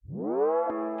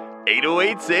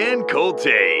808s and cold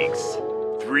takes.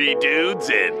 3 dudes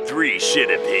and 3 shit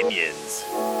opinions.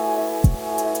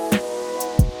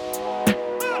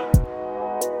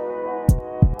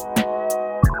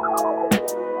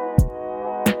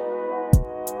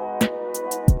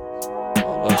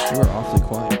 Oh, Los, you are awfully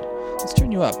quiet. Let's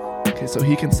turn you up. Okay, so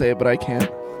he can say it, but I can't.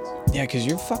 Yeah, because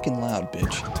you're fucking loud,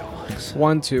 bitch.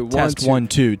 1 2 Test 1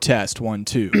 2. Test 1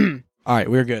 2. All right,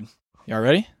 we're good. Y'all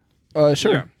ready?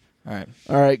 Sure. Yeah. All right.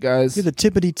 All right, guys. You're the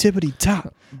tippity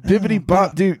top. Bibbity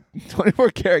bop, dude. 24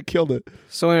 Karat killed it.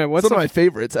 So anyway, It's one of my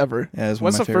favorites ever. Yeah, it's one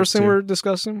what's of the my first thing favorites, we're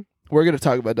discussing? We're gonna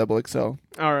talk about Double XL.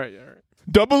 All right.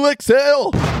 Double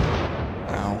XL. too.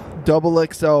 Ow. Double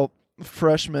XL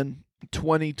freshman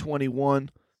 2021.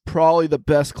 Probably the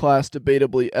best class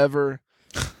debatably ever.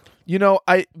 You know,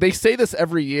 they say this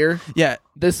every year. Yeah,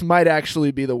 This might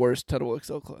actually be the worst Double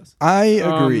XL class. I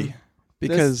agree.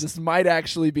 Because this might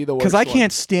actually be the worst. Because I one.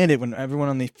 can't stand it when everyone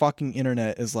on the fucking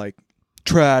internet is like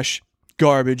trash,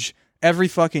 garbage every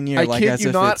fucking year. I like kid as you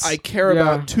if not. it's, I care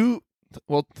Yeah.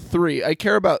 about three. I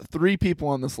care about 3 people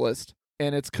on this list,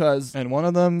 and it's because and one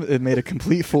of them it made a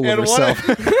complete fool of and herself.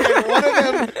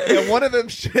 one of them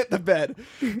shit the bed.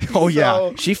 Oh yeah,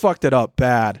 So- she fucked it up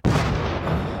bad.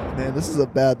 Man, this is a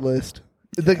bad list.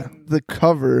 The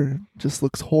cover just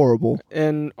looks horrible.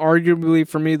 And arguably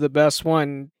for me the best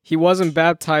one. He wasn't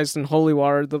baptized in holy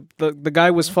water. The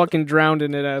guy was fucking drowned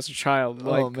in it as a child.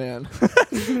 Like, Oh man,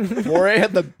 Moray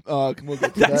had the. We'll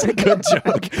get to That's that. a good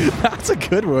joke. That's a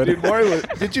good one. Dude, Moray,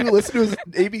 did you listen to his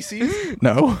ABCs?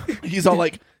 No. He's all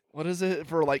like, "What is it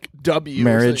for like W?" or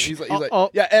Marriage. something. He's like, Oh.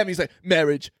 yeah, M. He's like,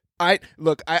 marriage. I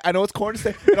know it's corny to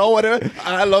say, you know, whatever.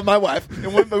 I love my wife,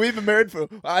 and we've been married for.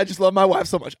 I just love my wife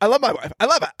so much. I love my wife. I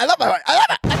love her. I love my wife. I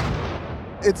love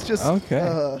her. It's just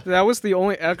Okay. that was the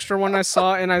only extra one I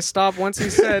saw, and I stopped once he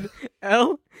said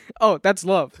L. Oh, that's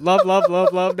love. Love, love,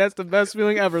 love, love. That's the best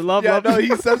feeling ever. Love, yeah, love. no,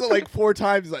 he says it like 4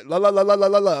 times. He's like, la la la la la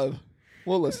la love.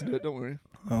 We'll listen to it. Don't worry.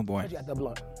 Oh boy. You got double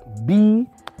R. B,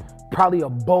 probably a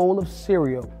bowl of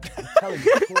cereal. I'm telling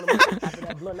you, after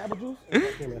that blunt apple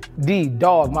juice. D,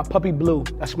 dog, my puppy Blue.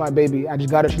 That's my baby. I just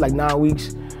got her. She's like 9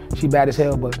 weeks. She bad as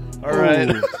hell, but All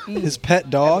right. His pet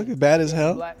dog, bad as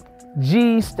hell. black.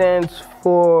 G stands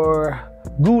for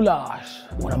goulash.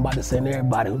 What I'm about to send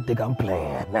everybody who think I'm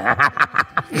playing.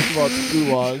 It's about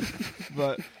gulag,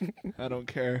 but I don't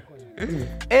care.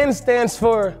 N stands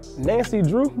for Nancy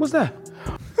Drew. What's that?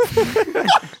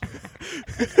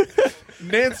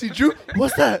 Nancy Drew.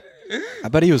 What's that? I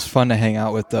bet he was fun to hang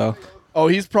out with though. Oh,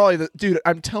 he's probably the dude.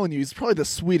 I'm telling you, he's probably the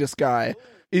sweetest guy.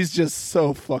 He's just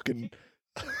so fucking.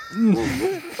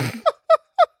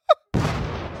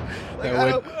 Like, I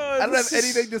don't have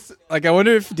anything to say. Like I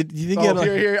wonder if did you think he had like,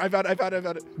 Here, I found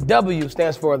it. W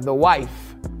stands for the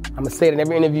wife. I'm gonna say it in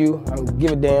every interview. I don't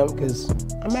give a damn because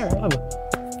I'm married. I love her.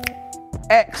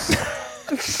 X.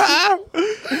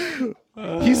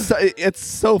 It's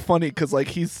so funny because like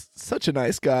he's such a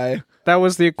nice guy. That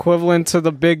was the equivalent to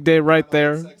the big day right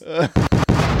there.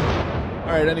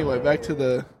 All right. Anyway, back to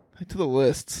the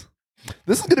lists.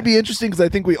 This is gonna be interesting because I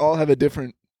think we all have a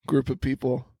different group of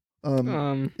people.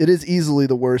 It is easily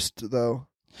the worst though.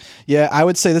 Yeah, I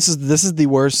would say this is the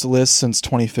worst list since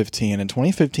 2015, and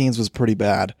 2015's was pretty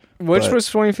bad. Which But- was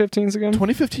 2015's again?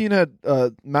 2015 had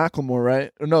Macklemore,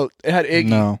 right? Or no, it had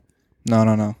Iggy.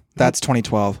 No. That's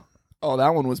 2012. Oh,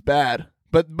 that one was bad.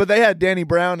 But they had Danny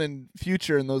Brown and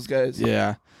Future and those guys.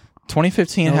 Yeah.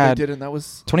 2015 No, had they didn't. That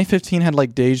was 2015 had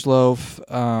like Dej Loaf,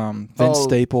 Vince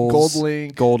Staples,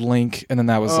 Gold Link, and then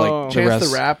that was Oh. like the Chance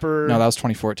rest. the Rapper. No, that was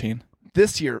 2014.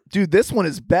 This year, dude, this one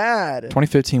is bad.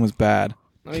 2015 was bad.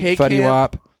 K Fetty Camp,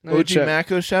 Wap. Let me OG check.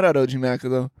 Macco. Shout out OG Macco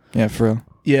though. Yeah, for real.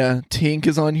 Yeah, Tink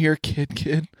is on here.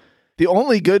 Kid. The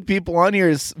only good people on here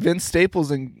is Vince Staples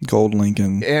and Gold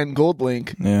Lincoln. Gold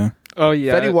Link. Yeah. Oh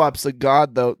yeah. Fetty Wap's a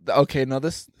god though. Okay, no,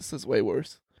 this is way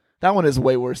worse. That one is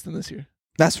way worse than this year.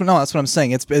 That's what I'm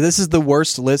saying. This is the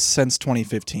worst list since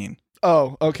 2015.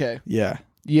 Oh, okay. Yeah.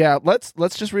 Yeah, let's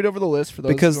just read over the list for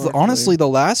those. Because who aren't honestly, the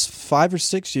last 5 or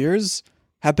 6 years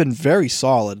have been very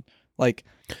solid. Like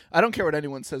familiar. I don't care what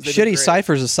anyone says. They've been shitty great.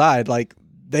 ciphers aside, like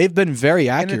they've been very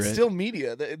And accurate. it's still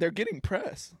media. They're getting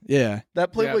press. yeah.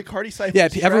 That Playboy Yeah. Cardi cipher. Yeah,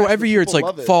 is trash, every but year it's people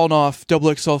like love it. falling off,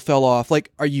 double XL fell off.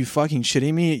 Like, are you fucking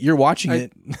shitting me? You're watching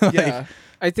it. Like, Yeah,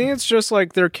 I think it's just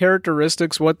like their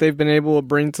characteristics, what they've been able to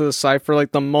bring to the cipher,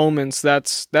 like the moments.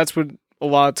 That's what a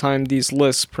lot of time these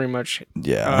lists pretty much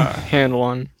yeah. handle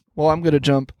on. well, I'm gonna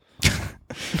jump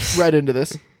right into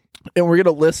this, and we're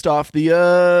gonna list off the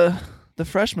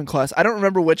freshman class. I don't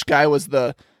remember which guy was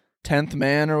the 10th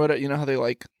man or whatever. You know how they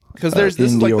like because this Ian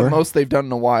is like the Dior. most they've done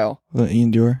in a while.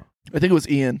 Ian Dior. I think it was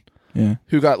Ian. Yeah.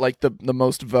 who got like the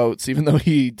most votes, even though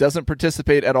he doesn't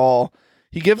participate at all.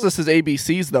 He gives us his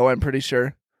ABCs though, I'm pretty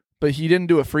sure, but he didn't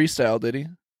do a freestyle, did he?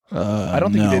 I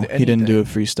don't think he did anything. He didn't do a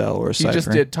freestyle or a He cypher. just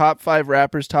did top 5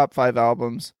 rappers, top 5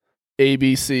 albums,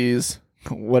 ABCs,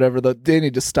 whatever. They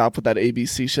need to stop with that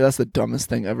ABC shit. That's the dumbest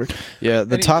thing ever. Yeah,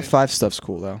 the Anyway. top 5 stuff's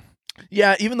cool though.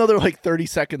 Yeah, even though they're like 30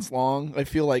 seconds long, I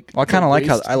feel like Well, I kind of like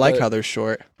waste, how but they're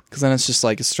short because then it's just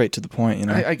like straight to the point, you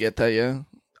know. I get that, yeah.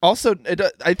 Also,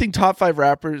 I think top 5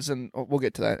 rappers, and we'll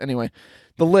get to that. Anyway,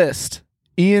 the list.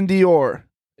 Ian Dior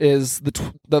is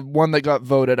the one that got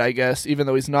voted, I guess, even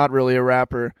though he's not really a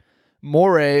rapper.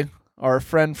 Moray, our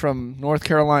friend from North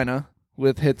Carolina,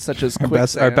 with hits such as our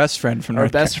Quicksand. best friend from Our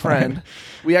North best Carolina. friend.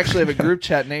 We actually have a group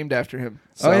chat named after him.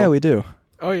 Oh yeah, we do.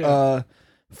 Oh yeah.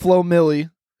 Flo Milli,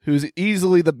 who's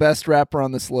easily the best rapper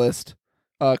on this list.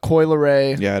 Coi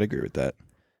Leray, Yeah, I'd agree with that.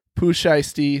 Pooh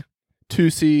Shiesty,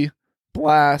 Tusi,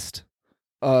 Blast,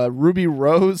 Ruby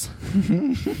Rose,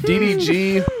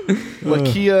 DDG,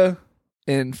 Lakia,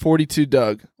 and 42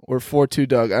 Doug, or 42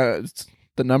 Doug. It's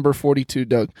the number 42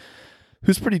 Doug,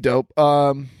 who's pretty dope.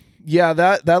 Yeah,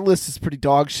 that list is pretty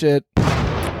dog shit.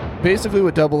 Basically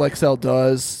what Double XL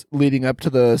does leading up to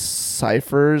the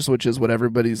ciphers, which is what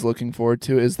everybody's looking forward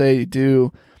to, is they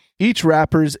do each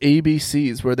rapper's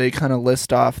ABCs where they kind of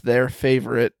list off their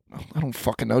favorite, I don't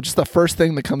fucking know, just the first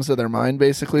thing that comes to their mind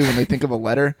basically when they think of a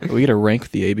letter. Are we gonna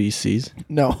rank the ABCs?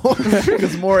 No,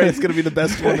 because Moray is going to be the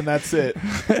best one and that's it.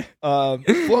 Flo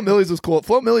Milli's was cool.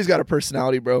 Flo Milli's got a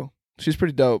personality, bro. She's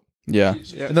pretty dope. Yeah.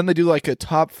 And then they do like a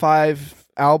top 5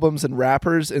 albums and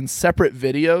rappers in separate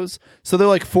videos. So they're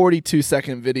like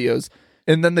 42-second videos.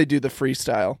 And then they do the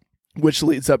freestyle, which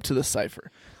leads up to the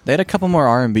cypher. They had a couple more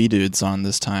R&B dudes on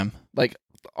this time. Like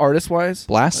artist-wise?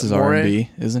 Blast is Moray? R&B,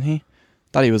 isn't he?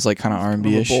 Thought he was like kind of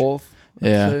R&B-ish. Both. I'd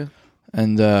Yeah. say.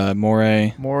 And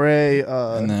Moray. Moray,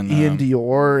 And then, Ian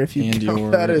Dior, if you Ian count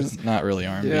Dior that as... is not really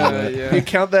R&B. Yeah, but yeah. You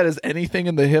count that as anything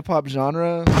in the hip-hop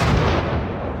genre?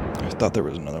 I thought there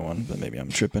was another one, but maybe I'm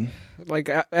tripping. Like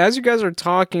as you guys are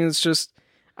talking, it's just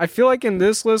I feel like in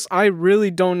this list I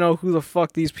really don't know who the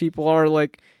fuck these people are.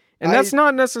 Like, and that's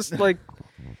not necessarily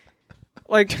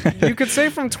like you could say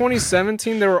from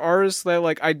 2017 there were artists that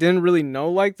like I didn't really know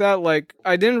like that. Like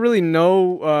I didn't really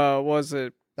know was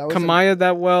it Kamaya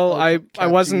that well. I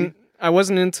wasn't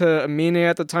into Amine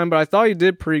at the time, but I thought he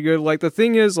did pretty good. Like the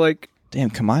thing is like Damn,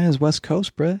 Kamaya's West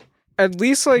Coast, bruh. at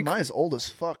least like Mine's old as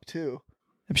fuck, too.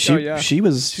 She She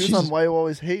was she's on Why You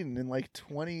Always Hating in like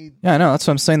 20... Yeah, I know. That's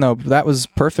what I'm saying, though. That was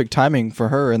perfect timing for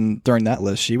her, and during that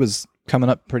list, she was coming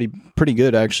up pretty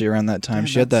good, actually, around that time.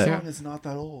 She had that song is not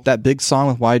that old. that big song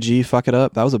with YG, Fuck It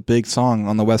Up. That was a big song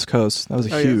on the West Coast. That was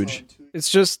huge. it's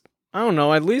just I don't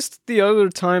know. At least the other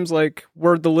times like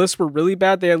where the lists were really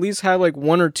bad, they at least had like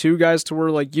 1 or 2 guys to where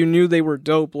like you knew they were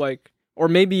dope. Like, or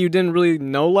maybe you didn't really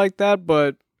know like that,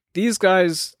 but these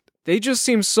guys, they just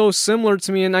seem so similar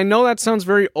to me. And I know that sounds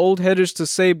very old-headish to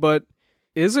say, but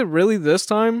is it really this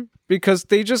time? Because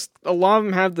they just, a lot of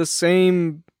them have the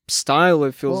same style,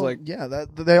 it feels like. Yeah,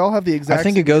 that they all have the exact I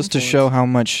think same it goes to influence. show how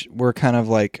much we're kind of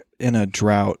like in a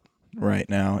drought right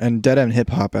now. And Dead End Hip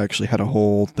Hop actually had a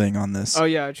whole thing on this. Oh,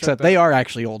 yeah. I checked Except that. they are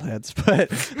actually old heads, but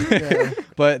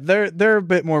but they're a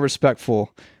bit more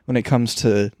respectful when it comes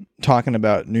to talking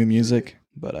about new music.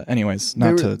 But anyways,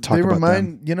 not to talk about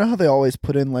them. You know how they always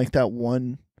put in like that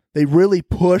one, they really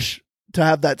push to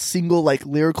have that single like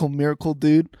lyrical miracle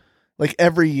dude like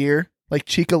every year, like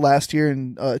Chica last year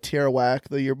and Tierra Whack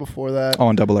the year before that. Oh,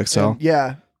 on Double XL. And,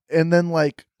 yeah, and then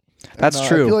like That's I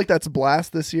true. feel like that's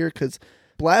Blast this year because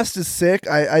Blast is sick.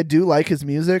 I do like his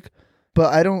music,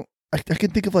 but I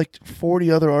can think of like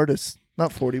 40 other artists.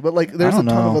 Not 40, but like there's a don't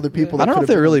ton of know. other people. I that don't know could if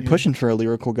they're have really been pushing for a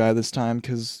lyrical guy this time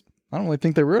because I don't really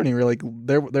think they were any really like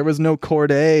there was no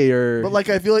Corday or. But like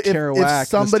I feel like Tierra if Whack this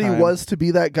somebody time. was to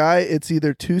be that guy, it's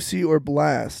either Tusi or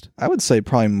Blast. I would say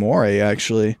probably Moray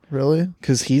actually Really?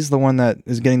 because he's the one that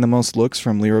is getting the most looks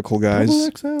from lyrical guys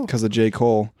Double XL. because of J.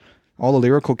 Cole. All the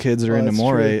lyrical kids are Oh, into that's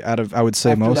Moray true. out of I would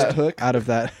say After most that hook. out of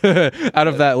that out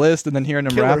of that list, and then hearing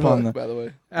him Killer rap on hook, the. by the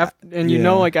way. And you Yeah.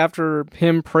 know, like after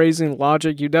him praising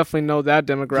Logic, you definitely know that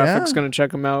demographic's Yeah. going to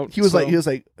check him out. He was so.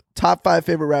 like top 5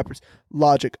 favorite rappers.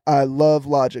 Logic. I love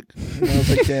Logic. And I was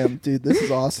like, damn, dude, this is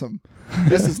awesome.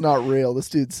 This is not real. This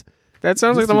dude's That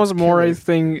sounds this like the most dude's Moray killer.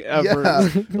 thing ever. Yeah.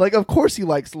 Like of course he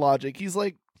likes Logic. He's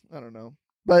like, I don't know.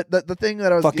 But the thing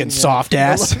that I was Fucking getting at- soft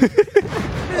ass.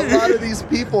 A lot of these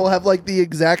people have like the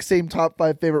exact same top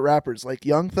 5 favorite rappers, like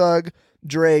Young Thug,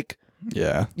 Drake.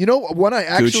 Yeah, You know, one I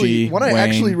actually Gucci,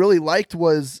 Wayne. really liked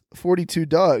was 42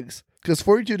 Doug's because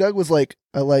 42 Doug was like,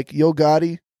 I like Yo Gotti,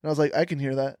 and I was like, I can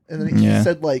hear that, and then he Yeah.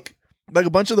 said like Like a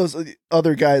bunch of those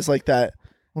other guys like that.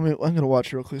 I'm gonna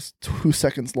watch it real quick. It's 2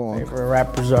 seconds long. Favorite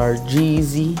rappers are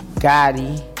Jeezy,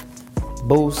 Gotti,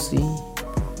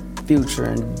 Boosie, Future,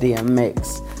 and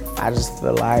DMX. I just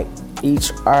feel like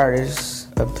each artist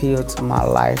appealed to my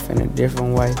life in a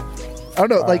different way. I don't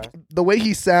know, like the way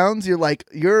he sounds, you're like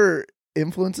your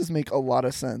influences make a lot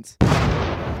of sense.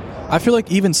 I feel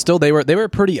like even still they were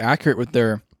pretty accurate with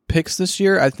their picks this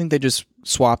year. I think they just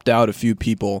swapped out a few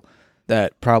people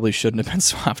that probably shouldn't have been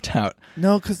swapped out.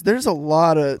 No, because there's a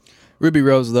lot of Ruby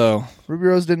Rose though. Ruby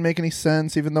Rose didn't make any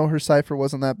sense, even though her cipher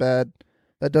wasn't that bad.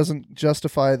 That doesn't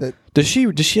justify that. Does she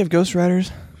have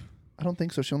ghostwriters? I don't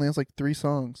think so. She only has like 3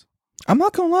 songs. I'm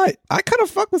not gonna lie. I kind of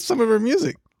fuck with some of her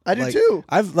music. I do too.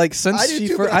 I've like since do she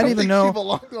too, first. but I didn't even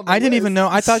know. I didn't even know.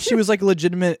 I thought she was like a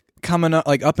legitimate coming up,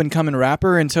 like up and coming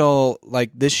rapper until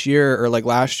like this year or like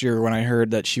last year when I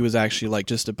heard that she was actually like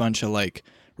just a bunch of like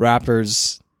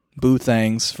rappers boo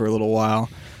things for a little while,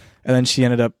 and then she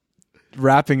ended up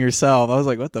rapping herself. I was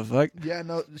like, what the fuck? Yeah,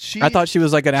 no. I thought she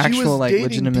was like an actual she was like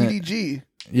dating legitimate. DDG.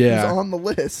 Yeah, He was on the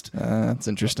list. that's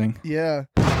interesting. Yeah.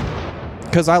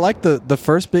 Because I like the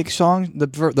first big song,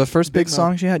 the first big Mouth.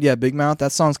 song she had. Yeah, Big Mouth.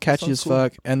 That song's catchy Sounds as cool.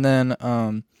 fuck. And then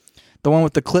the one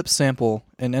with the clip sample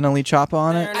and NLE Choppa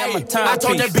on it. I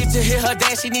told that bitch to hit her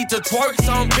dance, she need to twerk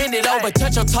some, bend it over,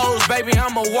 touch her toes, baby,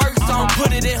 I'ma work some,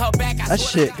 put it in her back. I That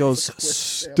swear shit goes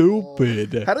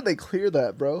stupid. How did they clear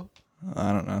that, bro?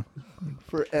 I don't know.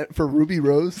 For Ruby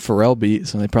Rose? Pharrell beat,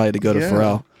 so they probably had to go to Yeah.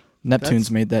 Pharrell. Neptune's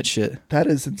That's- made that shit. That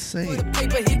is insane.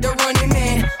 paper hit the running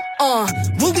man.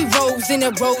 Ruby Rose in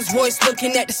a Rolls Royce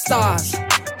looking at the stars.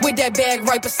 With that bag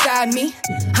right beside me.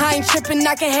 I ain't tripping,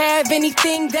 I can have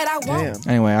anything that I want. Damn.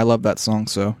 Anyway, I love that song,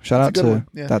 so shout out Good to one.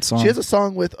 Yeah. that song. She has a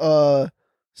song with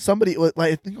somebody like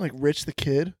I think like Rich the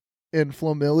Kid and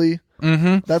Flo Milli.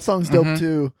 Mm-hmm. That song's dope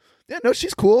too. Yeah, no,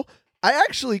 she's cool. I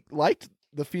actually liked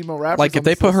the female rappers. Like if on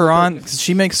they this put list. her on, 'cause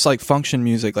she makes like function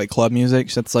music, like club music.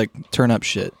 That's like turn up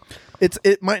shit.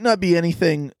 it might not be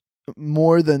anything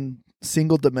more than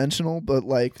single dimensional, but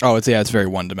like Oh, it's very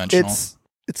one dimensional.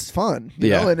 it's fun, you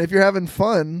Yeah. know. And if you're having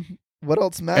fun, what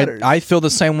else matters? And I feel the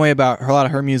same way about a lot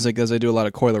of her music as I do a lot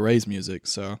of Coi Leray's music.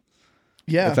 So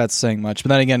yeah, if that's saying much, but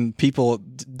then again, people,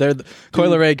 Coi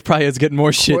Leray probably is getting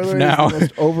more shit Coi Leray now. is the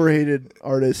most overrated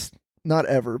artist, not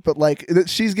ever, but like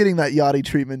she's getting that Yachty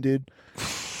treatment, dude.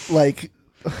 Like,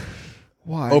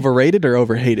 why? Overrated or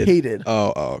overhated? Hated.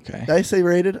 Oh, okay. Did I say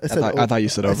rated? I thought you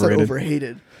said I overrated. said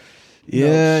overhated.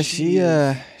 Yeah, No, she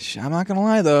I'm not gonna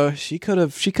lie though, she could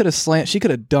have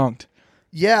dunked.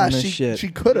 Yeah, on this she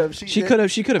shit. could have. She could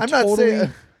have I'm not totally.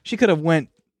 saying- She could have went.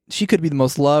 She could be the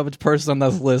most loved person on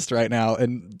this list right now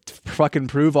and fucking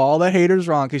prove all the haters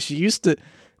wrong. Because she used to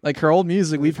like her old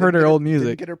music. We've heard her old Didn't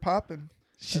music. get her popping.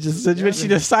 She just she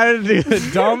decided to do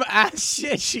the dumb ass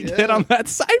shit she did on that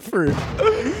cipher.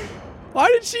 Why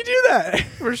did she do that?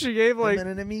 Where she gave like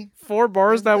And then me. 4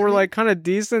 bars that were like kind of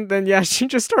decent. Then yeah, she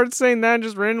just started saying that and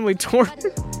just randomly tore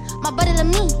it. My butter to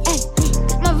me,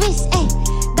 ayy. My wrist,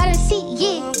 ayy. Gotta see,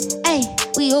 yeah.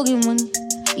 Ayy, we all get money.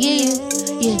 Yeah,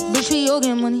 yeah. Bitch, we all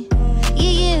get money.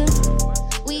 Yeah, yeah.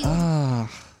 We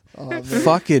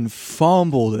Fucking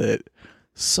fumbled it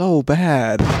so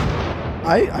bad.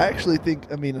 I actually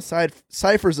think. I mean,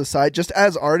 ciphers aside, just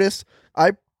as artists,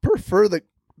 I prefer the.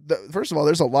 First of all,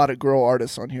 there's a lot of girl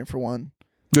artists on here for one,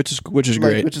 Which is like,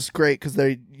 great. which is great because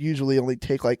they usually only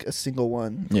take like a single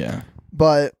one. Yeah.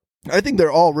 But I think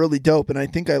they're all really dope, and I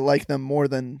think I like them more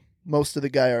than most of the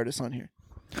guy artists on here.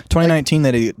 2019,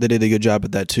 they did a good job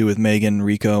at that too with Megan,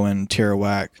 Rico, and Tierra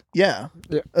Whack. Yeah.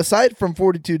 Yeah. Aside from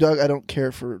 42 Doug, I don't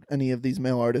care for any of these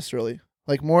male artists really.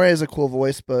 Like Moray has a cool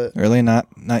voice, but Really, not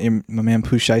your my man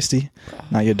Pooh Shiesty,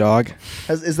 not your dog.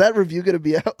 is that review gonna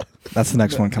be out? That's the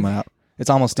next one coming out. It's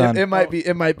almost done. It might be.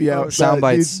 It might be out. Sound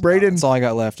But, dude, bites. Braden. That's all I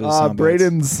got left. Is sound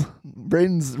bites.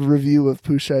 Braden's review of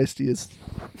Pooh Shiesty is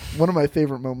one of my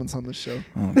favorite moments on the show.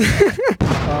 Oh,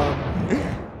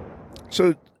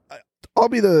 So I'll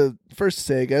be the first to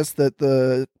say, I guess, that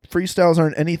the freestyles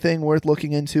aren't anything worth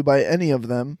looking into by any of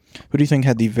them. Who do you think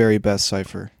had the very best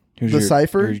cipher? Who's The your,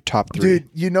 cipher? your top 3? Dude,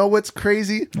 you know what's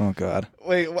crazy? Oh God.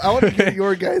 Wait, I want to hear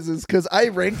your guys's because I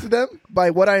ranked them by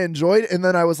what I enjoyed, and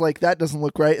then I was like, that doesn't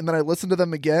look right, and then I listened to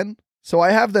them again. So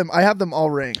I have them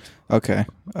all ranked. Okay.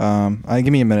 Give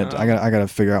me a minute. I gotta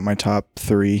figure out my top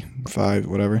 3, 5,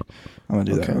 whatever. I'm gonna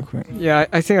do that real quick. Yeah,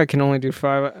 I think I can only do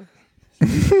 5.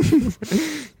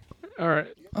 All right.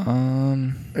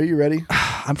 Are you ready?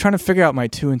 I'm trying to figure out my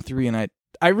 2 and 3, and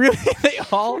I really they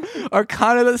all are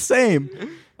kind of the same.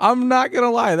 I'm not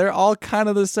gonna lie, they're all kind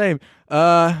of the same.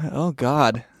 Oh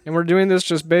God. And we're doing this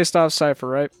just based off Cypher,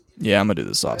 right? Yeah, I'm gonna do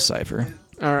this off cipher.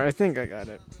 All right, I think I got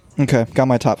it. Okay, got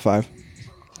my top 5.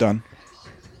 Done.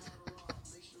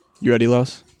 You ready,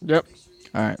 Los? Yep.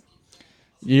 All right.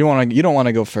 You don't want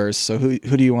to go first. So who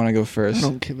do you want to go I first?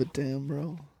 don't give a damn,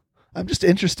 bro. I'm just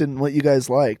interested in what you guys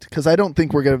liked because I don't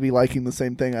think we're gonna be liking the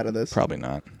same thing out of this. Probably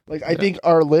not. Like I think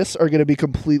our lists are gonna be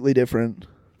completely different.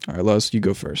 All right, Los, you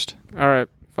go first. All right.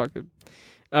 Fuck it.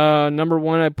 Number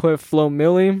 1, I put Flo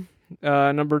Milli.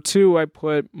 Number 2, I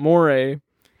put Moray.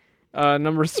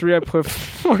 Number 3, I put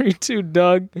 42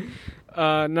 Doug.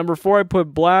 Number 4, I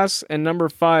put Blast. And number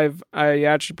 5, I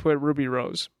actually put Ruby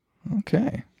Rose.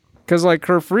 Okay. Because, like,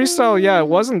 her freestyle, yeah, it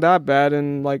wasn't that bad.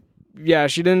 And, like, yeah,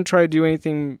 she didn't try to do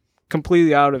anything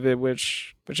completely out of it,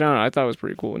 which I don't know, I thought was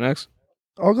pretty cool. Next.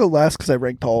 I'll go last because I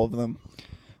ranked all of them.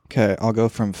 Okay, I'll go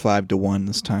from 5 to 1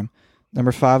 this time.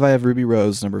 Number 5, I have Ruby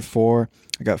Rose. Number 4,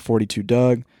 I got 42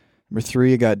 Doug. Number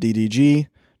 3, I got DDG.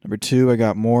 Number 2, I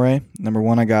got Moray. Number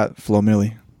 1, I got Flo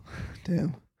Milli.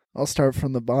 Damn. I'll start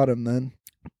from the bottom then.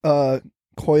 Coi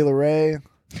Leray.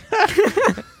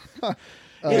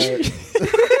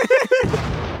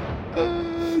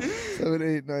 7,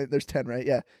 8, 9. There's 10, right?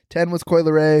 Yeah. 10 was Coi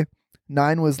Leray.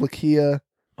 9 was Lakia.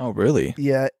 Oh, really?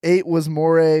 Yeah. 8 was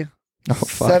Moray. Oh,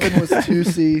 fuck. 7 was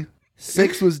Tusi.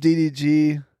 6 was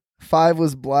DDG. 5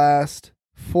 was Blast.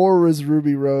 4 was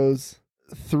Ruby Rose.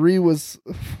 3 was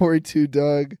 42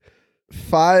 Doug.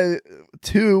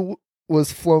 2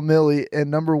 was Flo Milli,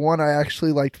 and number 1 I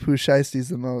actually liked Pooh Shiesty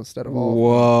the most out of all.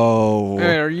 Whoa.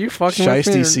 Hey, are you fucking with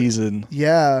me? Shiesty season.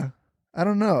 Yeah. I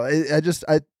don't know.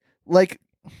 I like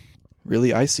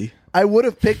Really icy. I would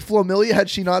have picked Flo Milli had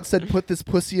she not said put this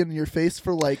pussy in your face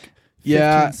for like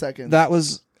 15 seconds. That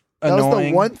was annoying. That was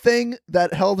the one thing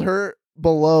that held her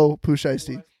below Pooh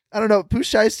Shiesty. I don't know. Pooh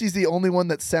Shiesty's the only one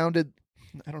that sounded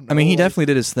I don't know. I mean, he definitely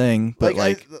did his thing, but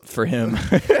Like, for him.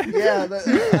 Yeah,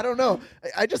 I don't know.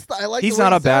 I like He's the way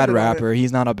not it a bad sounded on it. rapper.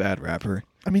 He's not a bad rapper.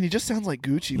 I mean, he just sounds like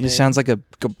Gucci He Mane. just sounds like a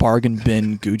bargain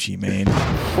bin Gucci Mane.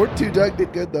 42 Doug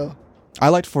did good though. I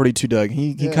liked 42 Doug.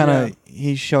 He Yeah, kind of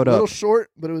he showed A little up. short,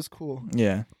 but it was cool.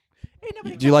 Yeah.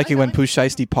 Do you like it when Pooh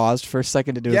Shiesty paused for a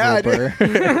second to do his Yeah, I little did.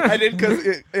 burr? I did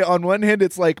because on one hand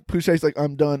it's like Pooh Shiesty's like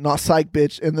I'm done, not psych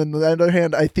bitch, and then on the other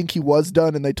hand I think he was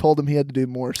done, and they told him he had to do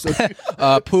more. So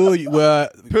Pooh,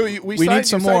 Pooh, we need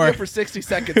some signed more. you for 60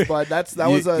 seconds, bud. That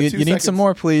was 2 you seconds. need some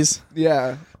more, please.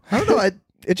 Yeah, I don't know.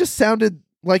 It just sounded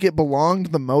like it belonged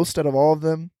the most out of all of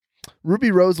them.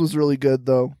 Ruby Rose was really good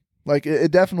though. Like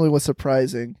it definitely was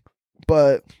surprising,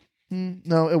 but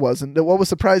no, it wasn't. What was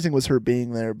surprising was her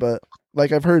being there, but.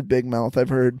 Like I've heard Big Mouth, I've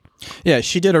heard. Yeah,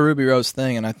 she did a Ruby Rose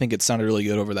thing, and I think it sounded really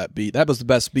good over that beat. That was the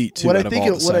best beat too. What out I of think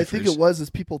all the what I think ciphers. it was is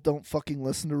people don't fucking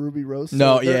listen to Ruby Rose. So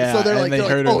No, they're, yeah, So they're and like, they they're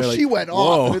heard like, her, oh, they're she like, went whoa.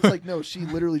 off, and it's like, no, she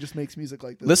literally just makes music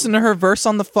like this. Listen to her verse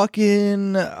on the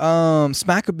fucking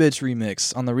Smack a Bitch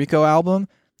remix on the Rico album.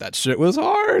 That shit was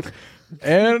hard.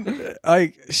 And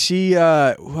like she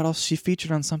what else? She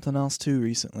featured on something else too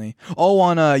recently. Oh,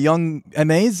 on Young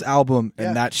M.A.'s album,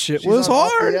 and that shit She's was on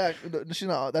hard. Yeah, she's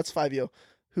not. That's 5Yo.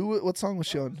 What song was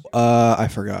she on? I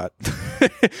forgot.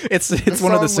 it's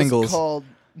one of the song singles. was called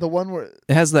the one where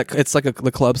It has that. It's like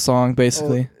the club song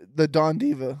basically. the Don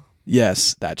Diva.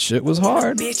 Yes, that shit was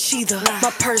hard. Bitch either. My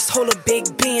purse hold a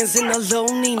big Benz and a low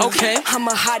Nina. Okay. I'm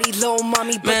a hottie low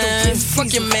mommy, but Man, the wrist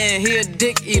fuck your man, he a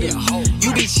dick eater.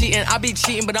 You be cheating, I be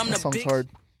cheating, but I'm That the song's big. hard.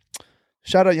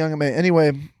 Shout out Young M.A.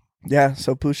 Anyway, yeah.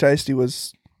 So Pooh Shiesty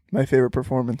was my favorite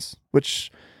performance,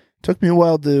 which took me a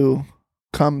while to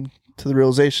come to the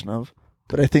realization of,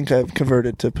 but I think I've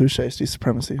converted to Pooh Shiesty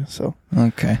supremacy. So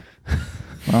Okay.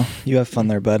 Well, you have fun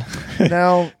there, bud.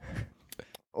 now,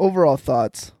 overall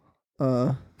thoughts.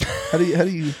 How do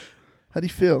you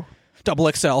feel?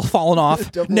 Double XL falling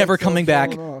off, Double never XL coming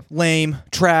back, falling off. lame,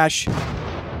 trash.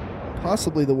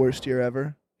 Possibly the worst year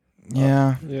ever.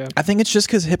 Yeah. Yeah. I think it's just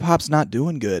because hip hop's not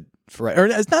doing good or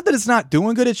it's not that it's not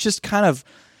doing good. It's just kind of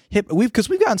because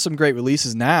we've gotten some great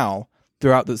releases now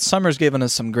throughout the summer's given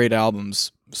us some great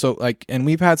albums. So and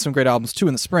we've had some great albums too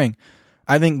in the spring.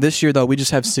 I think this year though we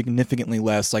just have significantly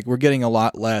less. Like we're getting a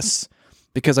lot less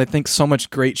because I think so much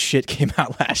great shit came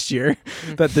out last year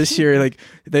that this year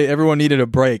everyone needed a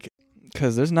break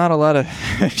because there's not a lot of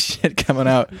shit coming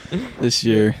out this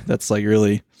year. That's like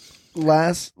really.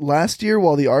 Last year,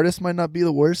 while the artist might not be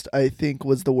the worst, I think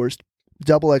was the worst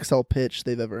double XL pitch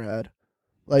they've ever had.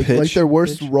 Like their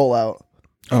worst rollout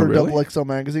for really? Double XL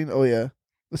magazine. Oh yeah,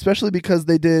 especially because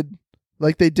they did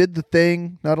the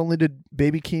thing. Not only did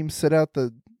Baby Keem sit out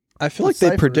the. I feel the like they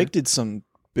cypher. predicted some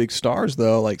big stars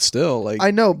though.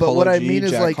 I know, but Polo what I G, mean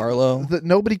is Jack Harlow. that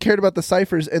nobody cared about the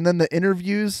ciphers, and then the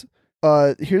interviews.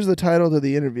 Here's the title to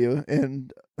the interview,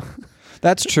 and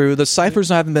That's true. The ciphers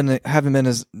haven't been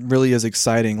as really as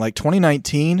exciting. Like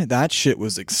 2019, that shit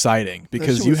was exciting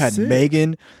because shit you was had sick.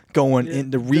 Megan going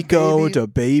into Rico to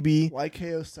Baby.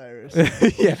 YK Osiris.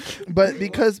 Yeah, But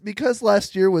because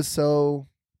last year was so,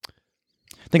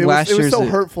 I think it last was year's so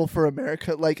hurtful for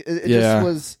America. Like it Yeah. just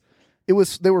was. It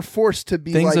was. They were forced to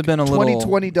be Things like have been a little-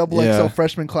 2020 XXL yeah.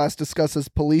 freshman class discusses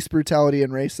police brutality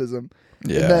and racism.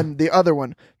 Yeah. And then the other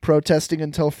one, protesting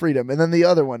until freedom. And then the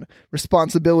other one,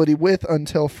 responsibility with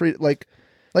until freedom. Like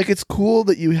it's cool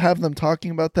that you have them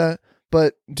talking about that,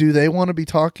 but do they want to be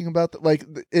talking about that? Like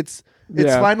it's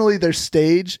finally their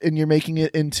stage, and you're making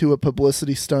it into a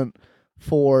publicity stunt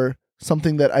for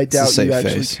something that I doubt save you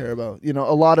actually face. care about. You know,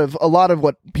 a lot of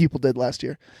what people did last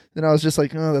year. And I was just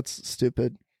like, oh, that's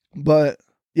stupid. But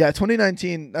yeah,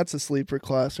 2019, that's a sleeper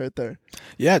class right there.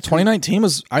 Yeah, 2019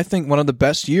 was, I think, one of the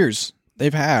best years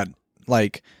they've had.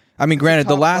 Like, I mean, granted,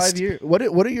 the Top last 5 year. What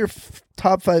are your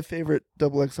top 5 favorite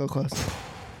XXL classes?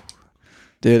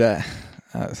 dude,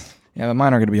 yeah,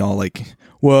 mine are gonna be all like,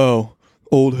 whoa,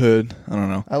 old hood. I don't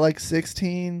know. I like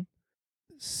 16.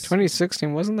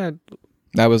 2016 wasn't that?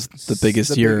 That was the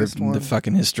biggest year biggest in the one.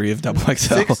 fucking history of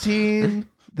XXL. 16.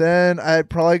 Then I'd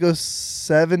probably go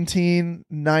 17,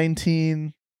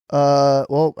 19.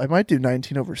 Well, I might do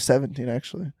 19 over 17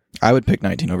 actually. I would pick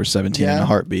 19 over 17 in Yeah? a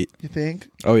heartbeat. You think?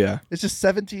 Oh yeah, It's just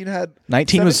 17 had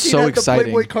 19 was 17 so had exciting.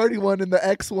 The Playboy Cardi one and the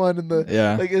X one and the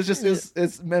Yeah. like.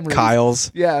 It's memories.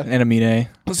 Kyle's, Yeah. Anamine.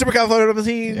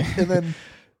 Supercalifragilistic, and then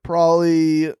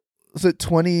probably was it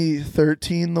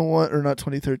 2013 the one or not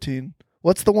 2013?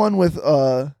 What's the one with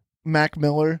Mac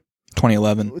Miller?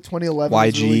 2011. 2011.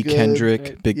 was YG, really good.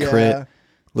 Kendrick, Big Yeah. Crit,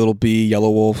 Little B,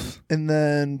 Yellow Wolf. And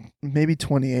then maybe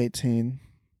 2018.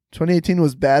 2018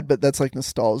 was bad, but that's like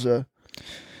nostalgia.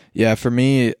 Yeah, for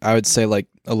me, I would say like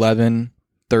 11,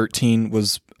 13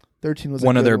 was 13 was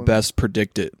one a of good their one. best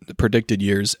predicted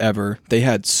years ever. They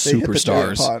had They hit the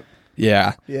superstars. jackpot.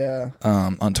 Yeah. Yeah.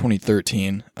 On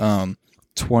 2013.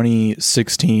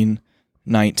 2016,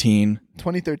 19.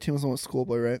 2013 was the one with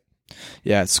Schoolboy, right?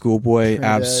 Yeah, Schoolboy,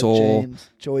 Trinidad Absol, James,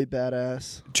 Joey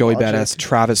Badass, Joey Logic, Badass,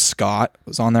 Travis Scott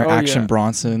was on there, Oh, Action yeah.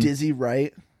 Bronson, Dizzy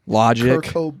Wright, Logic. Kurt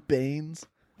Cobain's.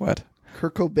 What?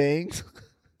 Kurt Cobain's.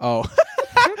 Oh.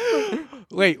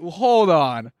 Wait, hold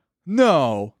on.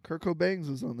 No. Kurt Cobain's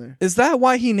was on there. Is that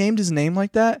why he named his name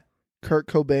like that? Kurt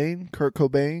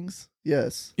Cobain's.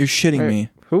 Yes. You're shitting Wait, me.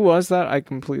 Who was that? I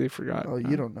completely forgot. Oh,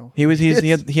 you don't know. He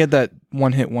had that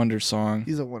one-hit wonder song.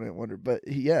 He's a one-hit wonder, but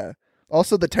yeah.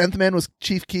 Also, the 10th man was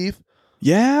Chief Keef.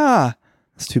 Yeah.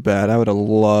 That's too bad. I would have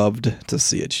loved to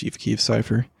see a Chief Keef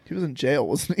cipher. He was in jail,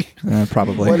 wasn't he?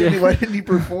 Probably. Why didn't he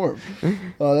perform?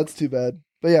 Oh, that's too bad.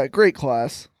 But yeah, great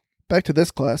class. Back to this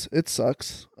class. It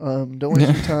sucks. Don't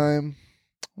waste your time.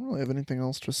 I don't really have anything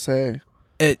else to say.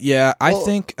 Yeah, I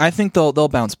think they'll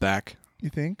bounce back. You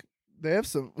think? They have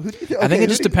some. Who do you think? I think it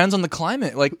just depends on the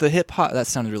climate. Like the hip hop. That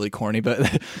sounded really corny, but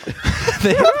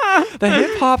the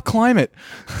hip hop climate.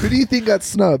 Who do you think got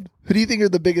snubbed? Who do you think are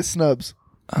the biggest snubs?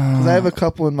 Because I have a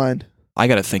couple in mind. I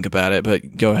got to think about it,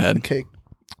 but go ahead. Okay,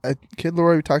 Kid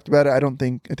Laroi, we talked about it. I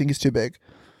think he's too big.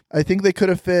 I think they could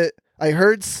have fit. I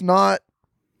heard Snot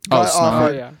got Snot.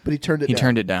 offered, Oh, yeah. but he turned it He down.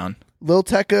 turned it down. Lil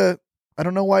Tecca, I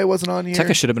don't know why he wasn't on here.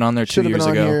 Tekka should have been on there 2 Should have years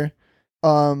been on ago.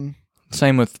 here.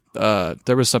 Same with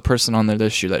there was a person on there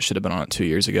this year that should have been on it 2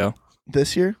 years ago.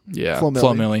 This year? Yeah, Flo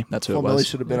Flo Milli. Milli. That's who Flo it was. Milli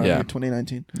should have been on yeah. here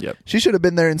 2019. Yep. She should have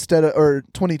been there instead of, or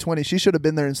 2020. She should have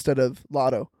been there instead of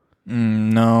Lotto.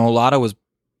 No, Lotto was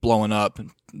blowing up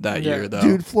that Yeah. year though.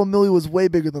 Dude, Flo Milli was way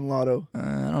bigger than Lotto.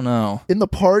 I don't know. In the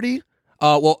party?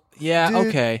 Well, yeah, Dude.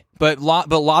 okay, but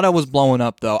Lotto was blowing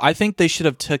up though. I think they should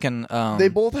have taken. They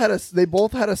both had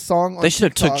a song on They should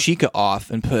have took TikTok. Chica off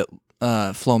and put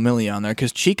Flo Milli on there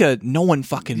because Chica, no one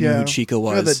fucking knew who Chica You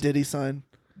know the was. Diddy sign.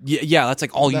 Yeah, that's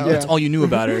like all you. No. That's all you knew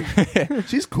about her.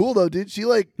 She's cool though, dude. She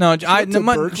like No, she went to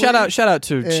Berkeley, shout out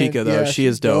to and, Chica though. yeah, She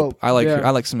is she's dope. dope. I like her. Yeah. I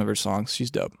like some of her songs.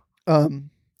 She's dope.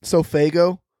 So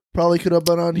Fago probably could have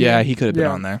been on here. Yeah, he could have been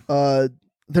Yeah. on there.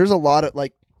 There's a lot of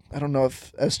like, I don't know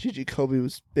if SGG Kobe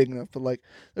was big enough, but like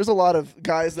there's a lot of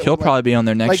guys that He'll would, like, probably be on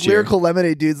there next like year. Lyrical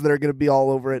Lemonade dudes that are gonna be all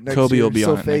over it next Kobe year. will be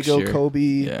so on it next Fago, year. Kobe,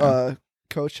 Yeah.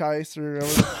 Coach Ice or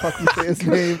whatever the fuck you say his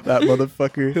name. That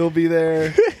motherfucker. He'll be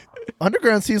there.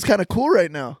 Underground scene's kind of cool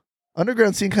right now.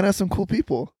 Underground scene kind of has some cool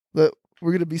people that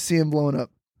we're gonna be seeing blowing up.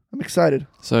 I'm excited.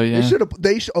 So yeah. They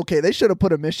should have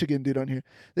put a Michigan dude on here.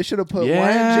 They should have put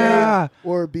Yeah. YNJ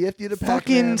or BFD to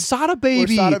Fucking Sada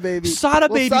Baby. Sada Baby. Sada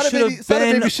Well, Baby Sada should Baby- have Sada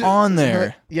been Baby should- on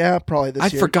there. Yeah, probably this I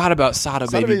year. forgot about Sada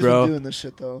Sada Baby, Baby's been bro. doing this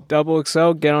shit though. Double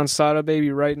XL, get on Sada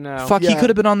Baby right now. Fuck, he Yeah. could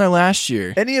have been on there last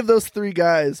year. Any of those three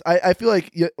guys, I feel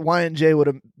like YNJ would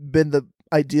have been the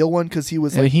ideal one because he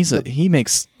was. I mean, like, he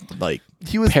makes like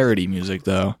parody music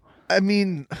though. I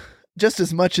mean, just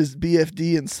as much as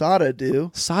BFD and Sada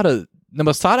do. Sada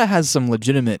has some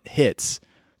legitimate hits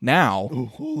now. Oh, a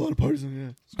whole lot of parties.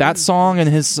 Yeah. That song and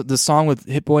the song with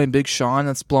Hit Boy and Big Sean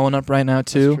that's blowing up right now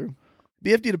too. That's true.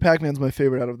 BFD to Pac-Man's my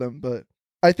favorite out of them, but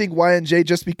I think YNJ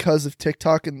just because of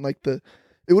TikTok and like it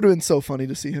would have been so funny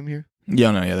to see him here.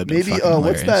 Yeah, no, yeah, that'd maybe.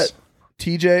 What's that?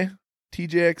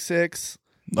 TJX6.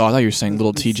 Oh, I thought you were saying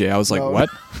Little TJ. I was like, what?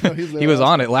 No, he was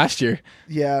on it last year.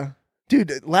 Yeah,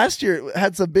 dude. Last year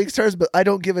had some big stars, but I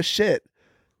don't give a shit.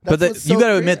 You got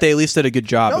to admit they at least did a good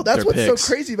job. No, that's what's picks.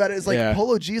 so crazy about it is like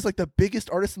Polo G is like the biggest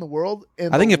artist in the world.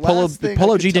 And I think if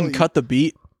Polo G didn't cut the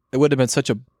beat, it would have been such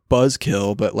a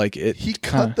buzzkill. But like he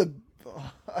cut the.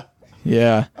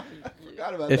 Yeah.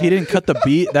 If he didn't cut the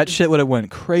beat, that shit would have went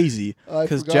crazy.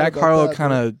 Because Jack Harlow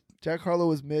kind of. Jack Harlow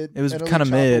was mid. It was kind of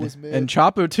mid. And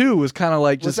Chapo too was kind of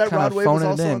like just kind of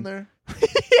phoning it in. On there?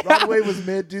 Rod Wave was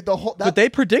mid, dude. But they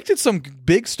predicted some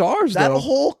big stars. That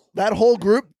whole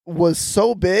group was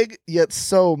so big yet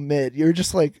so mid. You're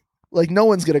just like no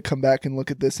one's gonna come back and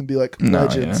look at this and be like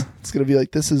legends. Yeah. It's gonna be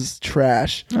like this is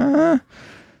trash.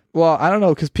 Well, I don't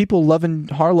know because people loving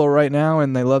Harlow right now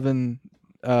and they loving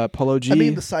Polo G. I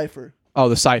mean the Cypher. Oh,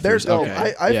 the Cyphers.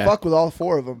 Okay. I fuck with all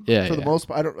four of them. Yeah, for the most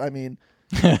part.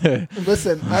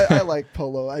 Listen, I like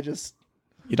Polo.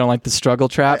 You don't like the struggle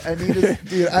trap? I need to,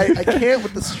 dude. I can't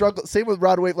with the struggle. Same with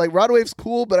Rod Wave. Like Rod Wave's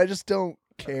cool, but I just don't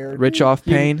care. Rich off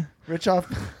pain. Rich off.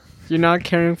 You're not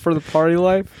caring for the party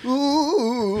life.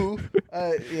 Ooh,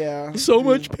 yeah. So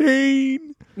much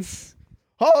pain.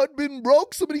 Heart been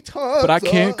broke so many times, but I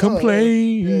can't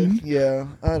complain. Yeah,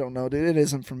 I don't know, dude. It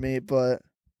isn't for me, but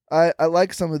I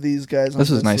like some of these guys. This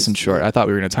was nice and short. I thought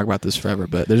we were going to talk about this forever,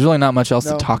 but there's really not much else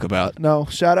to talk about. No.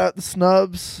 Shout out the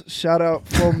Snubs. Shout out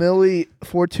Flo Millie,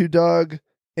 42 Doug,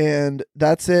 and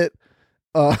that's it.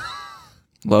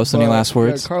 Los, any last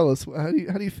words? Yeah, Carlos, how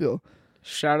do you feel?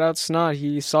 Shout out Snot.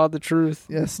 He saw the truth.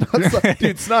 Yeah,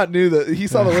 dude, Snot knew that. He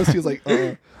saw the list. He was like,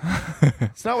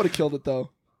 Snot would have killed it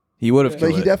though. He would have killed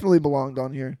it. But he definitely belonged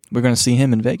on here. We're going to see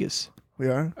him in Vegas. We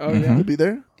are? Oh, yeah. He'll be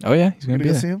there? Oh, yeah. He's going to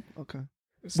be there. See him? Okay.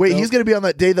 Wait, he's going to be on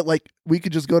that day that, like, we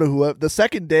could just go to whoever. The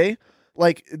second day,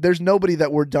 like, there's nobody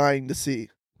that we're dying to see.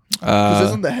 Because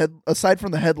isn't aside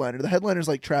from the headliner's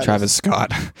like Travis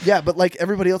Scott. Yeah, but, like,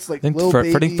 everybody else, like, I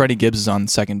think Freddie Gibbs is on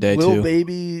the second day, too. Lil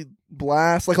Baby,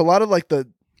 Blast, like, a lot of, like, the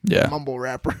mumble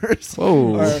rappers.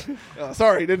 Whoa.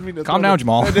 Sorry, didn't mean to calm down,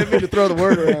 Jamal. I didn't mean to throw the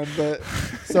word around, but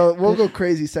so we'll go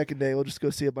crazy second day. We'll just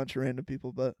go see a bunch of random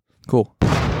people, but cool.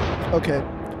 Okay.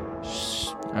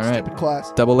 All right. Stupid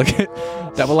class. Double XL.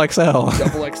 Double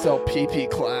XL PP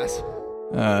class.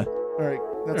 All right.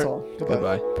 That's all.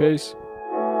 Goodbye. Peace.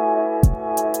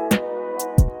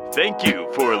 Thank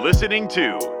you for listening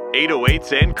to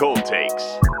 808s and Cold Takes.